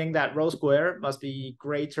 meaning that rho square must be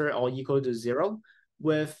greater or equal to 0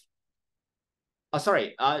 with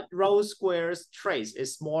rho square's trace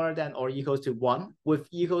is smaller than or equals to 1 with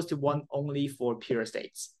equals to 1 only for pure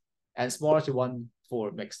states and smaller to 1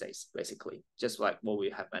 for mixed states, basically, just like what we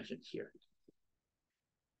have mentioned here.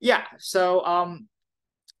 Yeah, so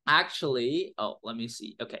actually, let me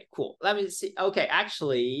see. Okay, cool. Let me see. Okay,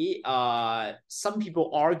 actually, some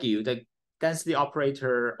people argue that density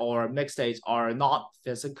operator or mixed states are not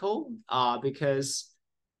physical because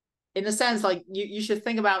in a sense, like you should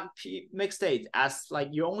think about mixed state as like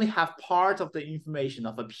you only have part of the information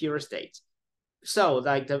of a pure state. So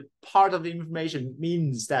like the part of the information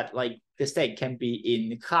means that like the state can be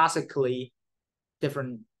in classically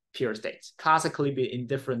different pure states, classically be in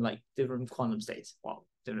different quantum states. Well,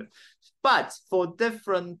 different. But for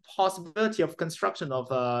different possibility of construction of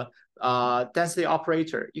a density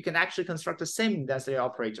operator, you can actually construct the same density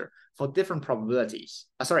operator for different probabilities.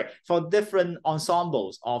 For different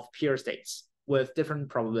ensembles of pure states with different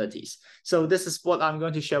probabilities. So this is what I'm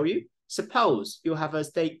going to show you. Suppose you have a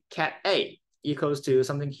state cat A equals to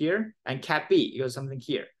something here and cat B equals something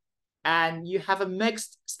here. And you have a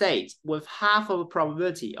mixed state with half of a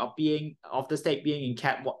probability of the state being in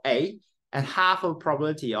cat A and half of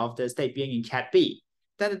probability of the state being in cat B.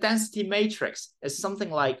 then the density matrix is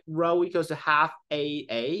something like rho equals to half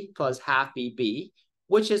AA plus half BB,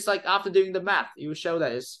 which is like after doing the math, you show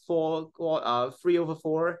that it's 3 over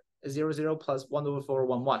 4 0 0 plus 1 over 4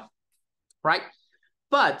 1 1, right?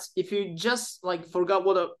 But if you just like forgot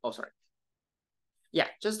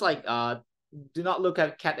just like do not look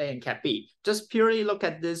at cat A and cat B. Just purely look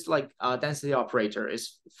at this like density operator.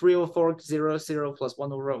 It's 3 over 4 0 0 plus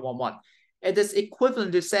 1 over 1 1. It is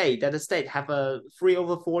equivalent to say that the state have a 3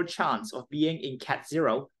 over 4 chance of being in cat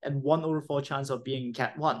 0 and 1 over 4 chance of being in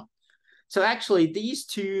cat 1. So actually, these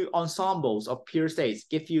two ensembles of pure states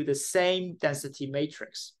give you the same density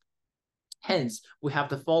matrix. Hence, we have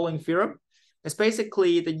the following theorem. It's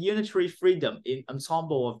basically the unitary freedom in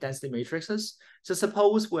ensemble of density matrices. So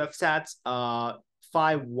suppose we have set psi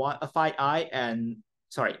I and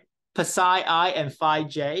psi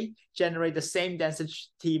j generate the same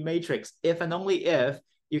density matrix if and only if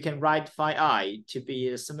you can write phi I to be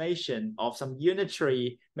a summation of some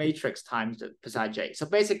unitary matrix times the psi j. So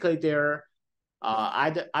basically, they're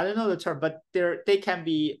I don't know the term, but they can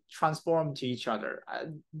be transformed to each other.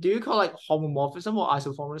 Do you call like homomorphism or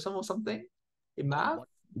isomorphism or something in math?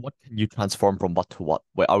 What can you transform from what to what?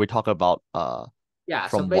 Wait, are we talking about Yeah,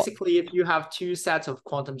 so from what? basically if you have two sets of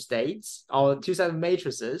quantum states or two sets of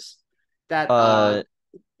matrices, that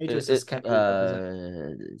matrices can be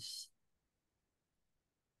represented.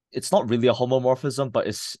 It's not really a homomorphism, but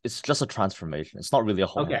it's just a transformation. It's not really a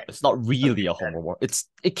Okay. It's not really a homomorphism.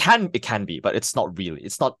 It can be, but it's not really.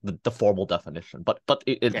 It's not the formal definition. But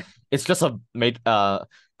it's just a made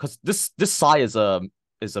because this psi is a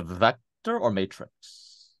vector or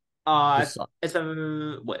matrix. It's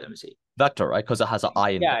a wait, let me see. Vector, right? Because it has an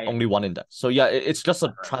I index, only one index. So yeah, it's just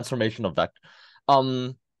a transformation of vector.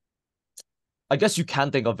 I guess you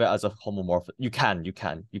can think of it as a homomorphism. You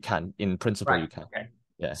can in principle, right. you can. Okay.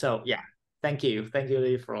 Yeah. So yeah, thank you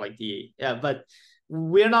Lee, for like but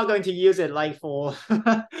we're not going to use it like for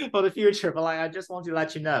for the future. But like I just want to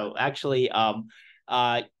let you know, actually,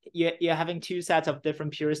 you're having two sets of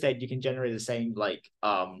different pure state. You can generate the same like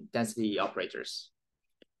density operators.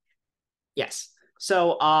 Yes.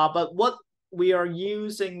 So but what we are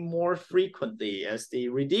using more frequently is the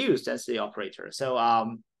reduced density operator. So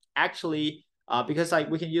actually. Because like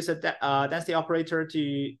we can use a density operator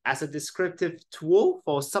as a descriptive tool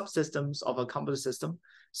for subsystems of a computer system.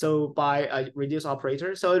 So by a reduced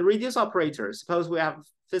operator. So a reduced operator, suppose we have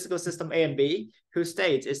physical system A and B, whose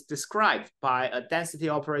state is described by a density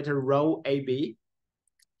operator rho AB.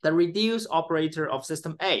 The reduced operator of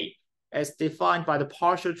system A is defined by the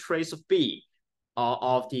partial trace of B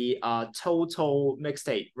of the total mixed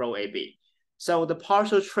state rho AB. So the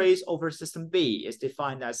partial trace over system B is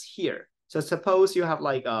defined as here. So suppose you have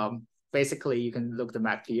like basically you can look the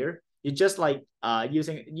map here. You just like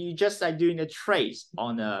doing a trace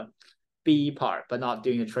on a B part, but not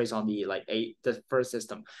doing a trace on the the first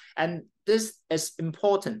system. And this is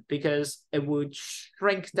important because it would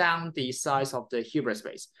shrink down the size of the Hilbert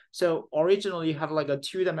space. So originally you have like a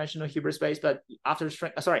two-dimensional Hilbert space, but after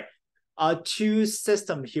a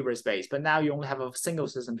two-system Hilbert space, but now you only have a single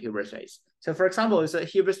system Hilbert space. So for example, if a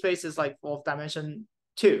Hilbert space is like of dimension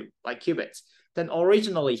 2, like qubits, then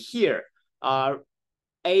originally here, A1,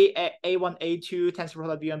 A2, tensor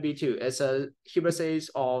product B1, B2 is a Hilbert space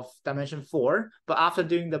of dimension 4, but after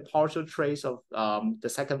doing the partial trace of the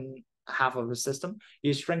second half of the system,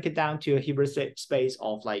 you shrink it down to a Hilbert space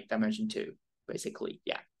of like dimension 2, basically.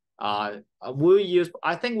 Yeah. I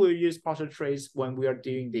think we'll use partial trace when we are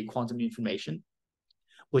doing the quantum information,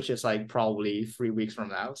 which is like probably 3 weeks from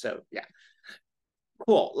now. So yeah.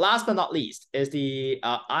 Cool. Last but not least is the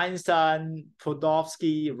Einstein,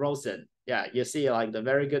 Podolsky, Rosen. Yeah, you see like the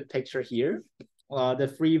very good picture here.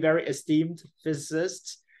 The three very esteemed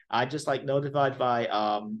physicists. I just like notified by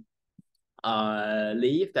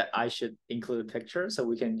Lee that I should include a picture so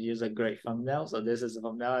we can use a great thumbnail. So this is a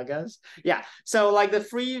thumbnail, I guess. Yeah. So like the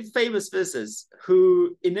three famous physicists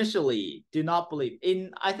who initially do not believe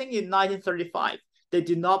I think in 1935, they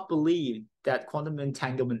do not believe that quantum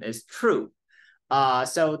entanglement is true.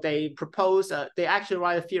 So they propose, they actually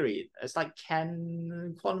write a theory. It's like,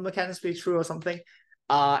 can quantum mechanics be true or something?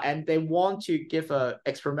 And they want to give an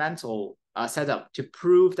experimental setup to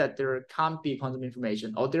prove that there can't be quantum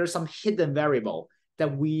information or there's some hidden variable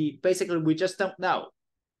that we just don't know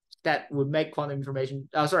that would make quantum information,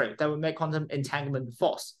 that would make quantum entanglement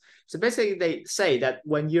false. So basically they say that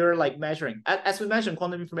when you're like measuring, as we mentioned,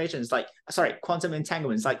 quantum information is like, quantum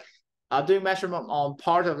entanglement is like, doing measurement on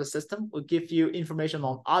part of the system will give you information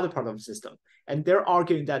on other part of the system. And they're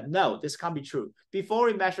arguing that no, this can't be true. Before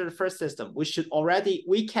we measure the first system, we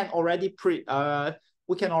can already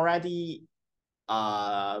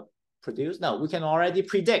produce. No, we can already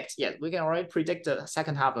predict. Yes, we can already predict the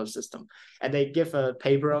second half of the system, and they give a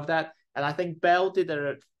paper of that. And I think Bell did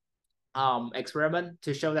a experiment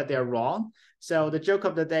to show that they're wrong. So the joke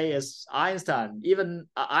of the day is Einstein. Even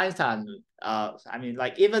Einstein, I mean,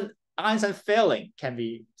 like even Einstein failing can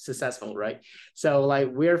be successful, right? So like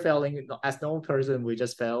we're failing as normal person, we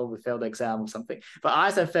just fail, we fail the exam or something. But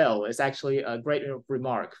Einstein fail is actually a great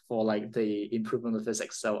remark for like the improvement of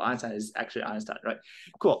physics. So Einstein is actually Einstein, right?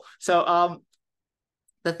 Cool. So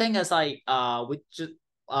the thing is like we just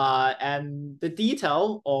and the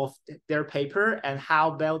detail of their paper and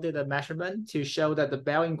how Bell did a measurement to show that the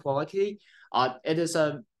Bell inequality, it is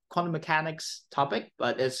a quantum mechanics topic,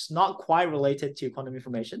 but it's not quite related to quantum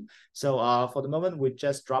information. So for the moment, we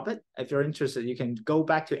just drop it. If you're interested, you can go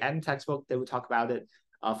back to any textbook. They will talk about it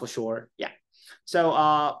for sure. Yeah.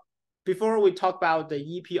 So before we talk about the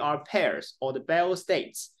EPR pairs or the Bell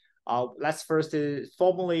states, let's first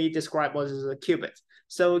formally describe what is a qubit.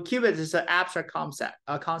 So a qubit is an abstract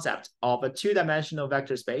concept of a two-dimensional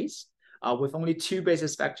vector space with only two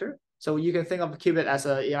basis vector. So you can think of a qubit as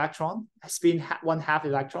an electron, spin one half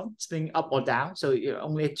electron, spinning up or down. So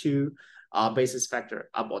only two basis vector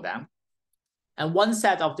up or down. And one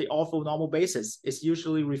set of the orthonormal basis is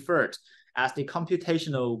usually referred as the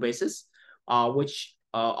computational basis, which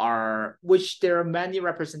there are many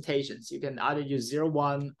representations. You can either use 0,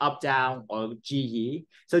 1, up, down, or GE.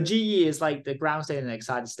 So GE is like the ground state and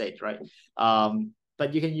excited state, right?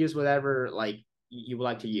 But you can use whatever like you would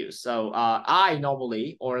like to use. So I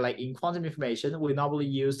normally, or like in quantum information, we normally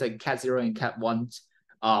use the cat0 and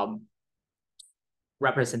cat1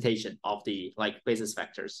 representation of the like basis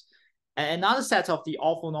vectors. And another set of the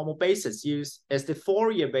orthonormal basis used is the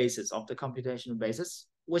Fourier basis of the computational basis,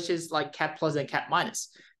 which is like cat plus and cat minus.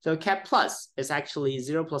 So cat plus is actually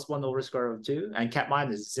 0 plus 1 over square root of 2, and cat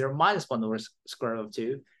minus is 0 minus 1 over square root of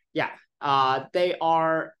 2. Yeah, they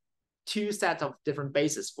are two sets of different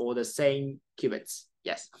bases for the same qubits.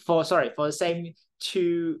 Yes, for the same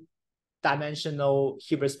two-dimensional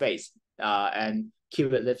Hilbert space, and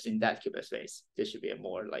qubit lives in that Hilbert space. This should be a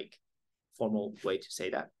more like formal way to say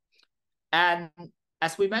that. And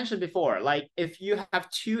as we mentioned before, like if you have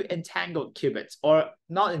two entangled qubits, or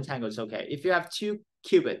not entangled, it's okay. If you have two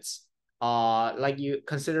qubits, like you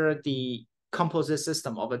consider the composite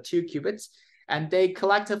system of a two qubits, and they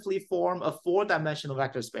collectively form a four-dimensional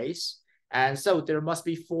vector space. And so there must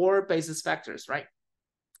be four basis vectors, right?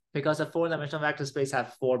 Because a four-dimensional vector space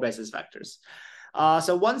have four basis vectors.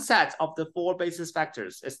 So one set of the four basis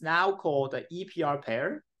vectors is now called the EPR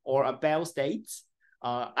pair or a Bell states.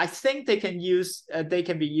 I think they can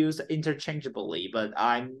be used interchangeably, but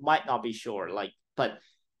I might not be sure. But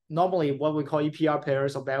normally what we call EPR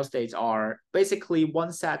pairs or Bell states are basically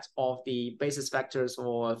one set of the basis vectors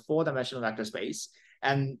for a four-dimensional vector space,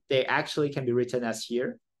 and they actually can be written as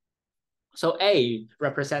here. So A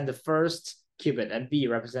represent the first qubit and B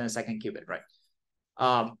represent the second qubit, right?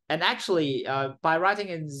 And actually, by writing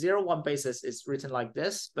in 0, 1 basis, it's written like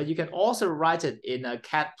this, but you can also write it in a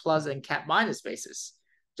cat plus and cat minus basis,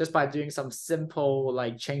 just by doing some simple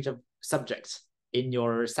like change of subjects in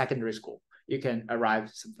your secondary school. You can arrive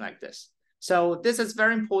something like this. So this is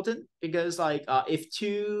very important because like if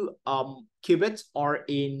two qubits are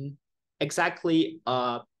in exactly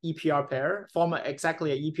EPR pair, form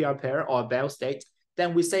exactly an EPR pair or a Bell state,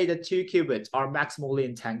 then we say the two qubits are maximally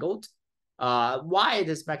entangled. Why it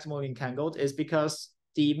is maximally entangled is because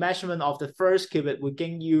the measurement of the first qubit will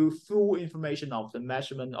gain you full information of the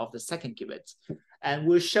measurement of the second qubit. And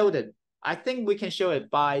we'll show that. I think we can show it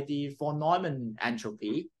by the von Neumann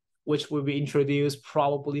entropy, which will be introduced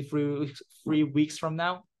probably 3 weeks from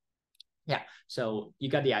now. Yeah, so you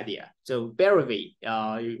got the idea. So bear with me.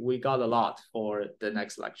 We got a lot for the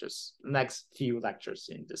next few lectures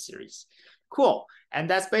in the series. Cool. And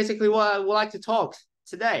that's basically what I would like to talk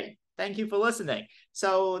today. Thank you for listening.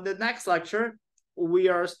 So the next lecture, we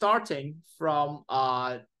are starting from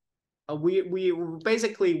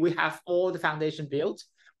we have all the foundation built.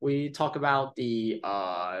 We talk about the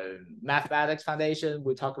mathematics foundation.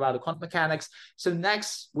 We talk about the quantum mechanics. So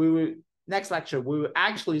next lecture, we will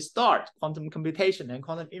actually start quantum computation and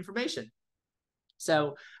quantum information.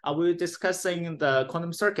 So we're discussing the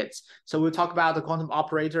quantum circuits. So we'll talk about the quantum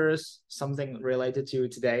operators, something related to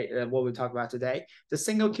today, what we talk about today, the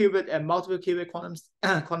single qubit and multiple qubit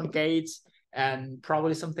quantum gates, and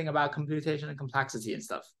probably something about computation and complexity and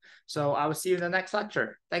stuff. So I will see you in the next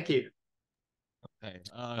lecture. Thank you. Okay,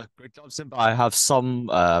 great job, Simba. I have some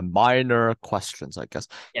minor questions, I guess.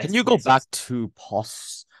 Yes, Can you go back to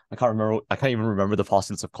I can't remember. I can't even remember the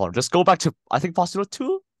postulates of quantum. Just go back to, I think, postulate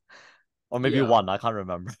 2 or maybe Yeah. 1. I can't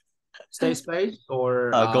remember. state space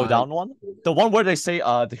or Go down one. The one where they say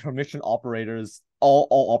the Hermitian operators, all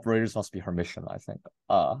operators must be Hermitian, I think.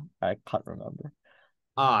 I can't remember.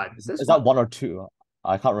 this Is that one? one or two?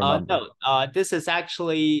 I can't remember. No, this is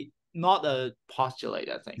actually not a postulate,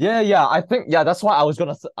 I think. Yeah. I think that's why I was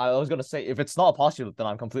gonna say if it's not a postulate, then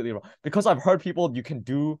I'm completely wrong. Because I've heard people you can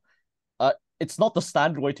do it's not the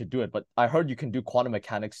standard way to do it, but I heard you can do quantum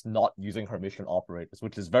mechanics not using Hermitian operators,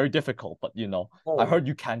 which is very difficult, but I Oh, heard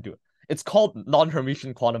you can do it. It's called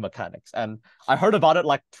non-Hermitian quantum mechanics, and I heard about it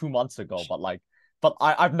like 2 months ago, but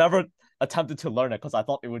I've never attempted to learn it because I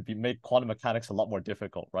thought it would be make quantum mechanics a lot more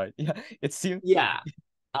difficult, right? Yeah, it seems yeah.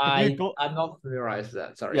 if you go I'm not familiarized with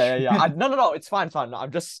that. Sorry. yeah. No. It's fine, fine. No,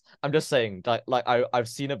 I'm just saying like I've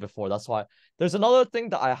seen it before. That's why. There's another thing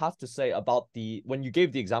that I have to say about the when you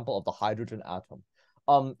gave the example of the hydrogen atom.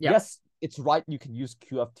 Yeah. Yes, it's right. You can use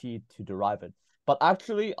QFT to derive it, but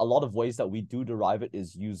actually, a lot of ways that we do derive it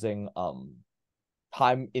is using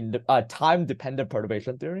time dependent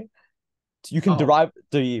perturbation theory. You can Oh, derive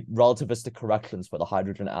the relativistic corrections for the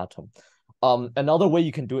hydrogen atom. Another way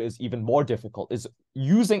you can do it is even more difficult, is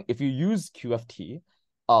using if you use QFT.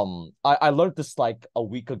 I learned this like a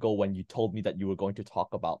week ago when you told me that you were going to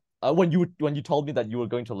talk about when you told me that you were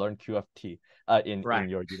going to learn QFT in right.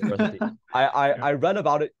 your university. I read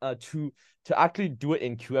about it to actually do it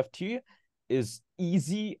in QFT is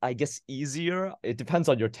easy, I guess easier. It depends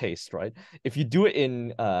on your taste, right? If you do it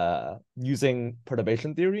in using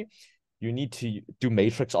perturbation theory, you need to do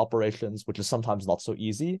matrix operations, which is sometimes not so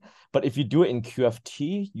easy. But if you do it in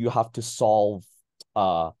QFT, you have to solve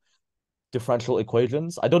differential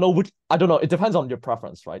equations. I don't know. It depends on your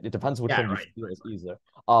preference, right? It depends which Yeah, one you right. feel is easier.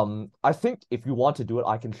 I think if you want to do it,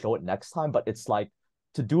 I can show it next time, but it's like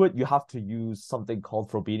to do it, you have to use something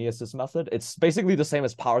called Frobenius's method. It's basically the same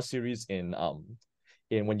as power series in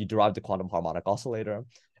when you derive the quantum harmonic oscillator.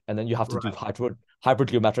 And then you have to do Right.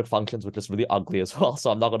 hypergeometric functions, which is really ugly as well. So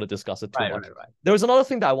I'm not going to discuss it too Right, much. right, right. There was another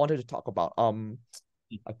thing that I wanted to talk about.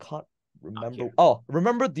 I can't remember. Here. Oh,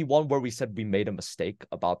 remember the one where we said we made a mistake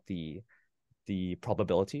about the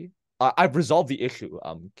probability? I've resolved the issue.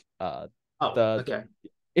 Oh, The okay.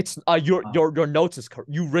 it's Uh, your notes is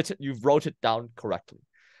you've wrote it down correctly.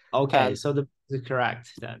 okay, And so the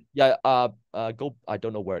correct then. yeah, go. I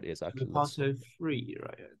don't know where it is The actually. Let's positive three,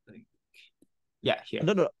 right? I think. Yeah, here.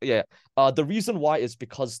 no, yeah. The reason why is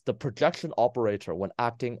because the projection operator, when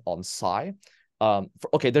acting on psi,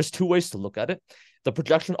 okay, there's two ways to look at it. The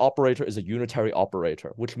projection operator is a unitary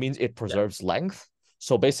operator, which means it Yeah. preserves length.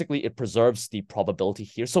 So basically, it preserves the probability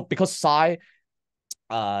here. So because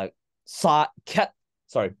ket,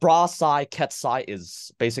 sorry, bra psi, ket psi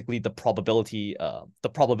is basically the probability,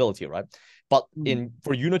 right? But Mm. in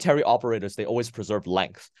for unitary operators, they always preserve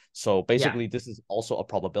length. So Yeah. basically, this is also a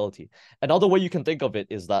probability. Another way you can think of it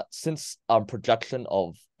is that since projection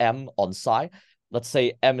of M on psi, let's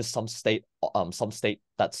say M is some state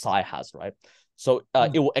that psi has, right? So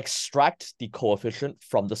Mm. it will extract the coefficient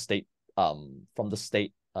from the state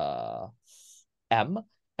M.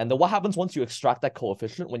 And then what happens once you extract that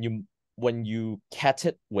coefficient when you ket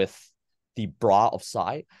it with the bra of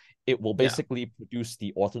psi, it will Yeah. basically produce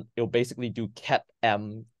the ortho. It will basically do ket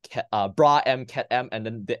m, bra m, ket m, and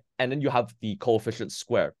then you have the coefficient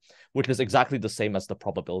squared, which is exactly the same as the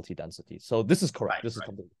probability density. So this is correct. Right, This is right.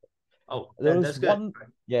 completely correct. Oh, There was that's good. one, Right.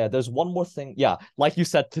 yeah. There's one more thing. Yeah, like you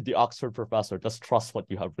said to the Oxford professor, just trust what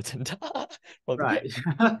you have written down. Right.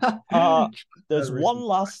 uh, there's one Reason.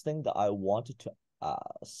 last thing that I wanted to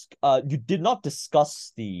ask. You did not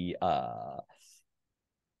discuss the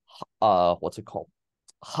what's it called?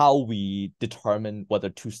 How we determine whether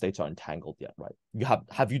two states are entangled yet, right?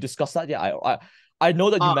 Have you discussed that yet? I know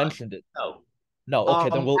that you Uh, mentioned it. no. No, okay,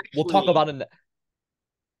 then we'll talk Actually, about it.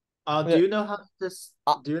 do Uh, you know how this?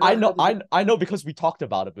 I, Do you know I how know to? I know because we talked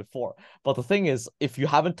about it before. But the thing is, if you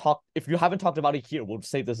haven't talked about it here, we'll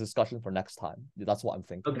save this discussion for next time. That's what I'm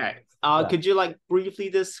thinking. Okay. Yeah. Could you like briefly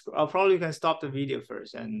this? Probably you can stop the video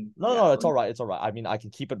first and yeah. No, it's all right. It's all right. I mean, I can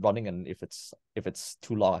keep it running, and if it's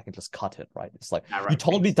too long, I can just cut it, right? It's like Yeah, you right.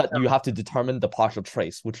 told me Thanks. that you have to determine the partial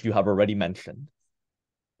trace, which you have already mentioned.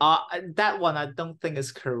 Uh, that one I don't think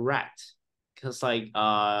is correct because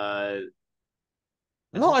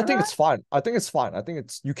is No, it I think it's correct? fine. I think it's fine. I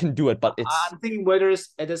think you can do it, but I'm thinking whether it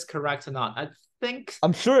is correct or not. I think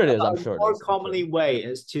I'm sure it is. I'm a sure it more is. I'm sure commonly way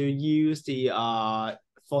is to use the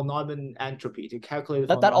von Neumann entropy to calculate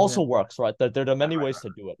that von that Neumann. also works, right? There are many Right, ways to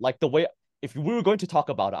do it. Like the way if we were going to talk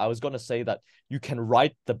about it, I was going to say that you can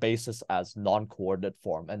write the basis as non-coordinate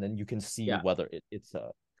form, and then you can see yeah. whether it's a.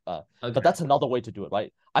 But Okay. that's another way to do it,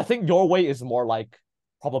 right? I think your way is more like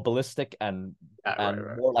probabilistic and Yeah. Right.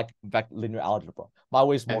 Right. more like linear algebra. My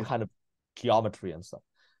way is more Okay. kind of geometry and stuff.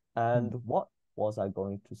 And what was I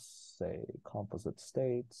going to say? Composite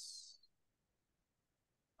states.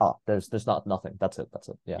 Oh, there's nothing. That's it. That's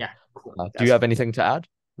it. Yeah. Yeah, cool. Do you That's have anything to add?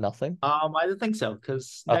 Nothing? I don't think so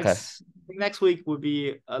because Okay. next week would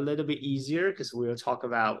be a little bit easier because we'll talk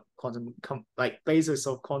about like basis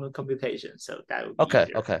of quantum computation. So that would be Okay.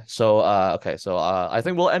 easier. Okay. So I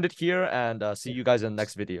think we'll end it here and see you guys in the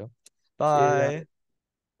next video. See you guys.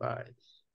 Bye. Bye.